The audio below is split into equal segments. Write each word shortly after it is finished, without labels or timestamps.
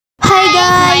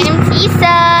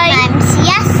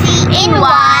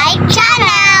Y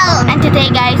channel. And today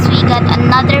guys, we got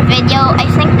another video. I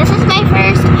think this is my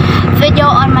first video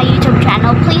on my YouTube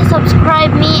channel. Please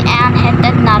subscribe me and hit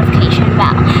that notification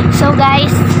bell. So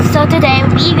guys, today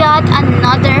we got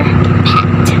another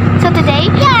pet. So today,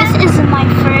 this is my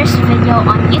first video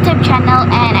on YouTube channel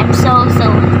and I'm so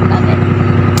love it.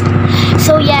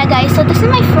 So yeah guys, so this is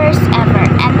my first ever,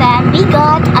 and then we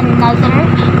got another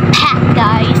pet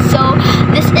guys. So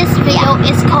this video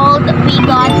is called We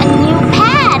Got a New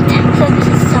Pet. So this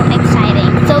is so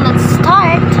exciting. So let's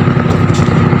start.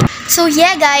 So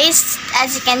yeah guys,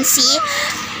 as you can see,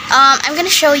 I'm gonna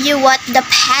show you what the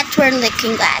pet we're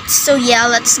looking at. So yeah,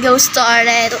 let's go start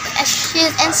it.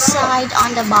 She's inside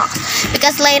on the box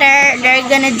because later they're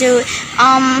gonna do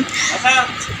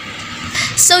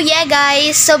So yeah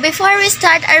guys, so before we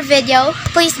start our video,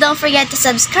 please don't forget to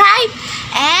subscribe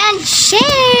and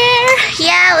share.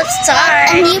 Yeah, let's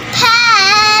start. A new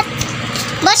pet.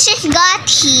 What she's got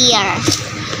here?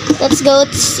 Let's go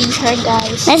see her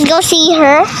guys. Let's go see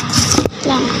her.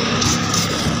 Yeah.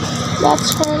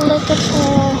 That's her, look at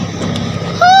her.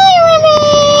 Hi,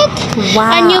 rabbit.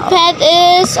 Wow. Our new pet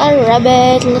is a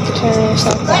rabbit. Look at her, so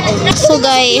cute. So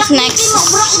guys, next.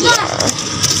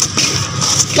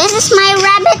 This is my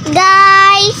rabbit,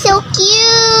 guys. So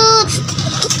cute.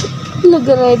 Look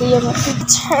already.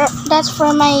 That's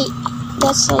for my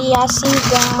YsayYasy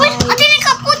guys. Wait,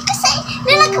 nakaput kasi.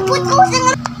 Nakaput ko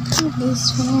sa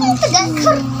This one.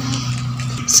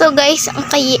 So guys,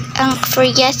 for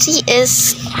Yasy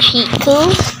is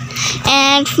Chico,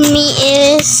 and for me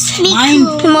is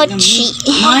Mochi.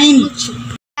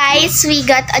 Guys, we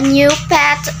got a new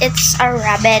pet. It's a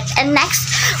rabbit, and next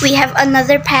we have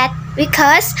another pet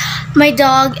because my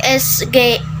dog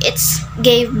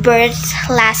gave birth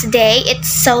last day. It's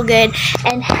so good,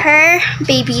 and her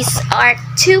babies are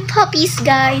 2 puppies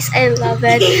guys. I love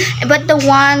it. But the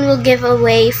one will give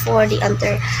away for the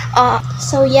other.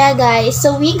 So yeah guys,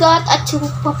 so we got 2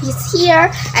 puppies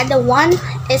here, and the one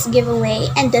is giveaway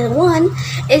and the one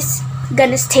is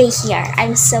gonna stay here.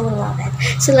 I'm so love it.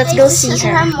 So let's go see her. This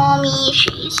is her mommy.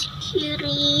 She's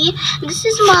cutie. This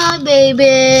is my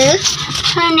baby.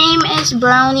 Her name is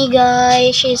Brownie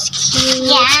guys. She's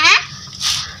cute. Yeah.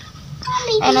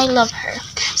 And I love her.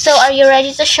 So are you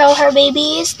ready to show her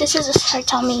babies? This is her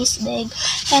tummy is big,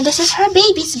 and this is her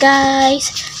babies guys.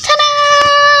 Ta-da!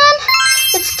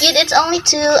 It's cute. It's only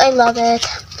 2. I love it.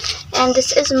 And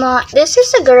this is a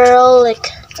girl.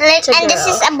 And this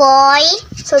is a boy.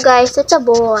 So guys, it's a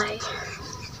boy.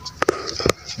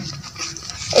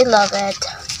 I love it.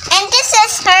 And this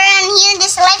is her, and here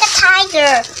this is like a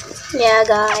tiger. Yeah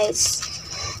guys.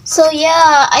 So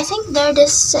yeah, I think they're the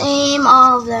same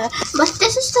but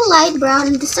this is the light brown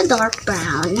and this is the dark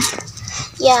brown.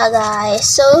 Yeah guys,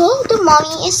 so the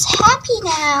mommy is happy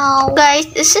now. Guys,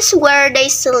 this is where they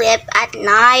sleep at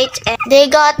night, and they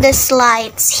got the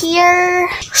slides here.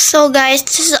 So guys,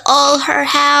 this is all her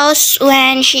house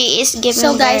when she is giving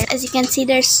birth. So guys, as you can see,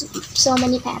 there's so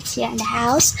many pets here in the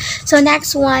house. So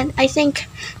next one, I think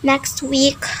next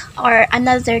week or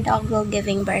another dog will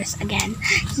giving birth again.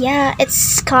 Yeah,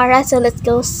 it's Cara, so let's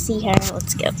go see her.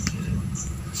 Let's go.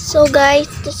 So guys,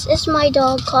 this is my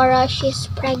dog Cara. She's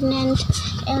pregnant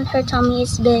and her tummy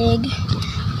is big,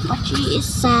 but she is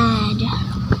sad.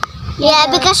 Yeah,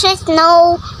 because she's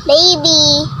no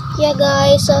baby. Yeah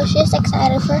guys, so she's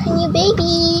excited for her new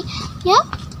baby. Yep.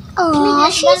 Oh,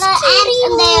 she's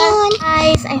cute.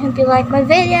 Guys, I hope you like my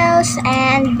videos,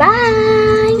 and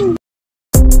bye.